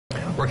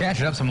We're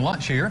catching up some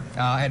lunch here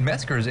at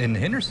Metzger's in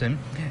Henderson.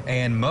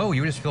 And Mo,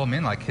 you were just filling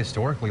in, like,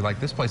 historically, like,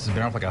 this place has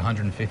been around for like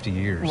 150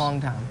 years. Long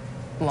time.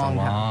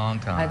 Long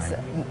time.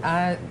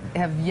 I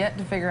have yet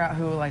to figure out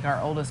who, like, our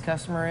oldest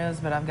customer is,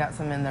 but I've got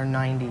some in their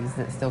 90s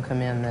that still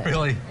come in that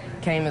really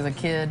came as a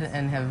kid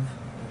and have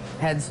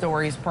had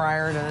stories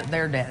prior to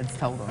their dads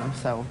told them.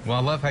 So. Well,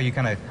 I love how you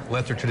kind of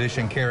let the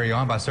tradition carry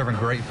on by serving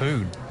great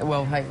food.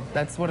 Well, hey,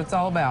 that's what it's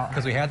all about.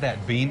 Because we had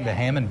that the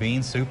ham and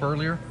bean soup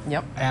earlier.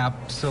 Yep.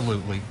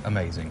 Absolutely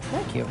amazing.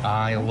 Thank you.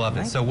 I love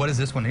it. So what is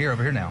this one here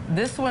over here now?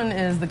 This one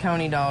is the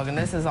Coney dog, and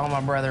this is all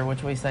my brother,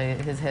 which we say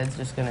his head's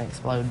just going to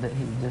explode. That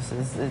he just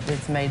is.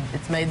 It's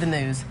made the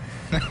news.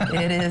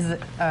 It is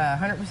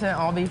 100%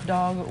 all beef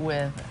dog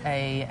with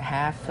a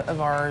half of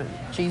our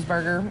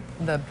cheeseburger,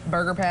 the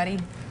burger patty.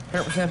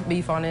 100%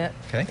 beef on it.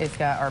 Okay. It's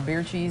got our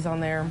beer cheese on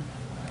there.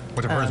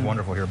 Which I've heard is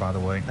wonderful here, by the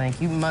way.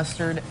 Thank you.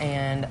 Mustard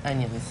and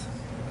onions.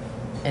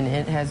 And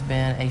it has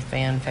been a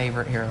fan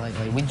favorite here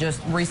lately. We just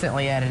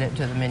recently added it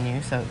to the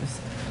menu, so it's,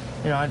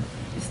 you know, I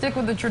stick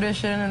with the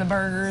tradition and the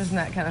burgers and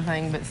that kind of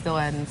thing, but still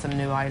adding some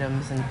new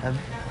items and,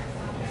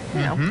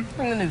 you know,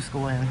 bring the new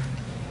school in.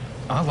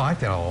 I like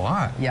that a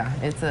lot. Yeah,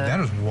 that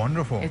is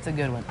wonderful. It's a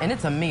good one, and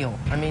it's a meal.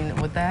 I mean,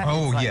 with that.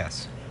 Oh, like,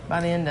 yes.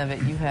 By the end of it,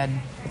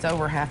 it's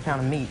over ½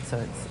 pound of meat,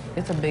 so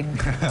it's a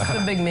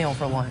big meal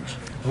for lunch.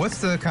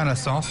 What's the kind of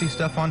saucy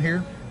stuff on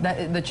here?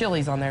 The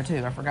chili's on there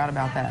too. I forgot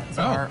about that.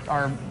 So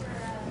our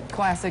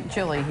classic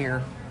chili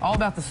here, all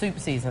about the soup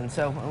season.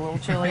 So a little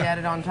chili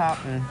added on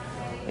top, and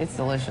it's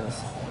delicious.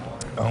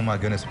 Oh my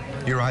goodness,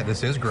 you're right.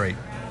 This is great.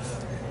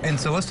 And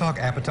so let's talk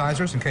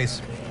appetizers in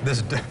case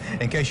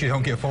you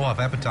don't get full off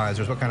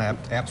appetizers. What kind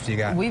of apps do you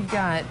got? We've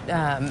got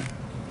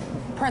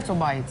pretzel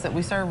bites that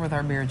we serve with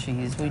our beer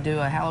cheese. We do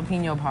a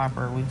jalapeno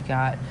popper. We've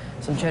got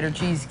some cheddar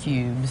cheese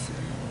cubes,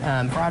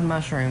 fried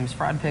mushrooms,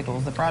 fried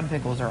pickles. The fried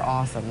pickles are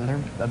awesome.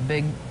 They're a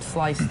big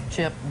sliced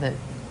chip that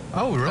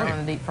really? on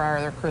a deep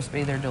fryer. They're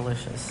crispy. They're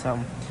delicious. So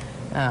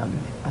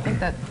I think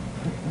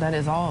that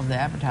is all of the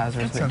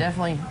appetizers, but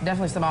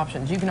definitely some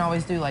options. You can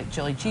always do like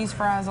chili cheese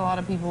fries. A lot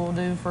of people will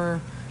do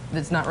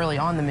that's not really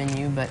on the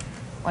menu, but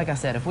like I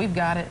said, if we've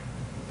got it,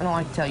 I don't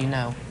like to tell you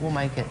no. We'll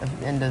make it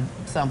into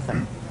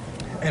something.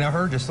 And I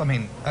heard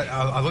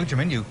I looked at your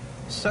menu,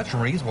 such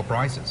reasonable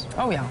prices.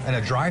 Oh, yeah. And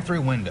a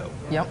drive-through window.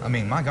 Yep. I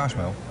mean, my gosh,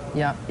 Mo.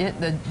 Yeah,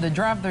 the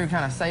drive-through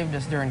kind of saved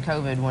us during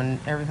COVID when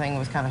everything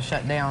was kind of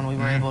shut down. We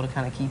were able to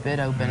kind of keep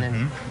it open,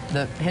 and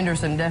the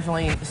Henderson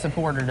definitely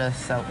supported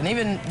us. So, and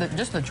even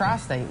just the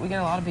tri-state, we get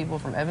a lot of people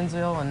from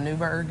Evansville and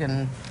Newburgh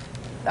and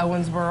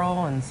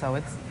Owensboro, and so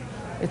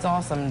it's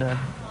awesome to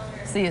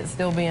see it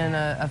still being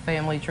a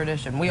family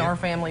tradition. We are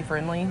family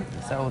friendly,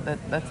 so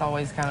that's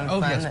always kind of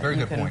fun. Oh, yes, very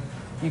good point.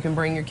 You can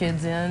bring your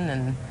kids in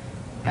and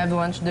have the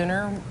lunch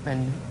dinner,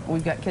 and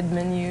we've got kid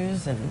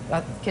menus, and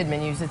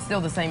it's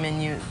still the same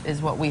menu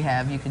as what we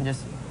have. You can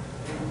just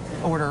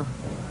order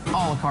a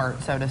la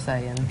carte, so to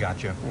say. And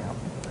gotcha. Yeah.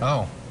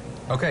 Oh,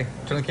 okay.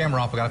 Turn the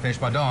camera off. I got to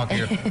finish my dog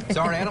here.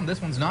 Sorry, Adam,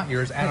 this one's not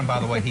yours. Adam, by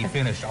the way, he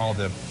finished all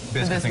the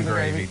biscuits and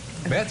gravy.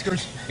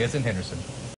 Metzger's, it's in Henderson.